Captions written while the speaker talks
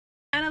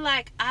of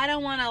like, I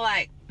don't want to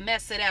like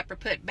mess it up or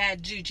put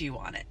bad juju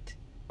on it.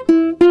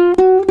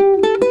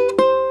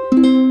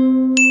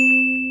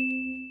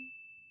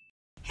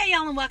 Hey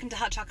y'all, and welcome to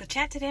Hot Chocolate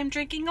Chat. Today I'm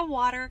drinking a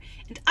water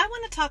and I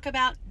want to talk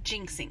about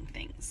jinxing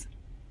things.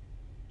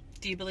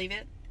 Do you believe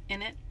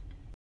in it?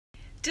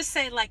 Just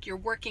say like you're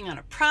working on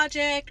a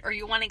project or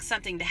you're wanting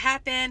something to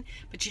happen,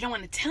 but you don't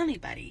want to tell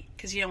anybody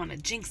because you don't want to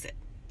jinx it.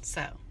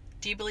 So,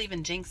 do you believe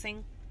in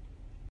jinxing?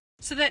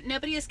 So that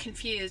nobody is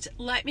confused,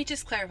 let me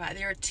just clarify.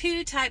 There are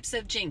two types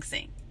of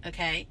jinxing,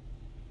 okay?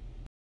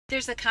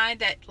 There's a kind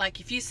that, like,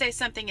 if you say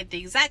something at the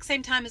exact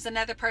same time as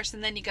another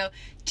person, then you go,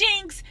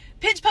 jinx,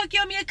 pinch poke,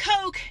 you owe me a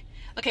Coke.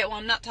 Okay, well,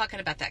 I'm not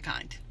talking about that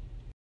kind.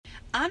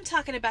 I'm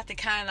talking about the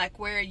kind, like,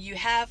 where you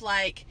have,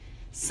 like,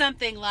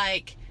 something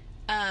like,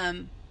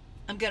 I'm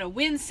going to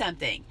win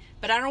something,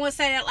 but I don't want to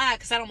say it out loud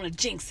because I don't want to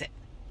jinx it.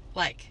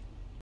 Like,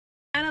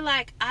 kind of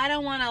like, I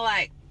don't want to,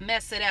 like,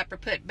 mess it up or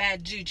put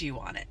bad juju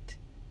on it.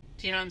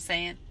 Do you know what I'm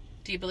saying?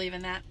 Do you believe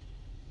in that?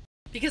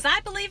 Because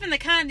I believe in the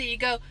kind that you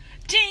go,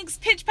 jinx,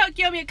 pinch poke,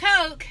 you owe me a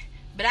Coke.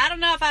 But I don't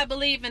know if I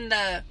believe in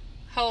the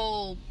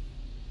whole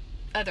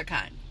other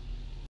kind.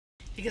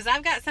 Because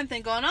I've got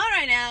something going on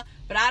right now,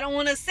 but I don't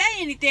want to say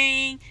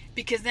anything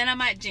because then I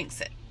might jinx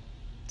it.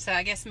 So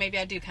I guess maybe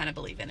I do kind of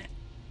believe in it.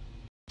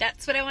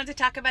 That's what I want to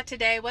talk about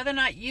today. Whether or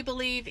not you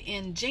believe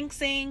in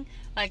jinxing,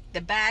 like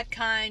the bad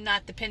kind,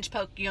 not the pinch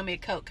poke, you owe me a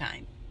Coke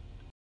kind.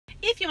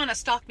 If you want to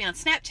stalk me on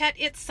Snapchat,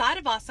 it's Side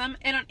of Awesome,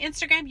 and on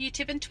Instagram,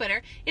 YouTube, and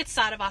Twitter, it's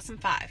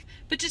sideofawesome5.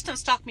 But just don't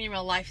stalk me in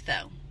real life,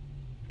 though,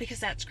 because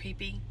that's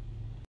creepy.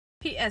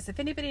 P.S. If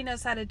anybody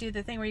knows how to do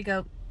the thing where you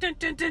go, dun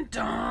dun dun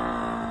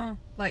dun,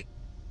 like,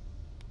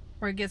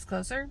 where it gets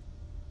closer,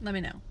 let me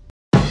know.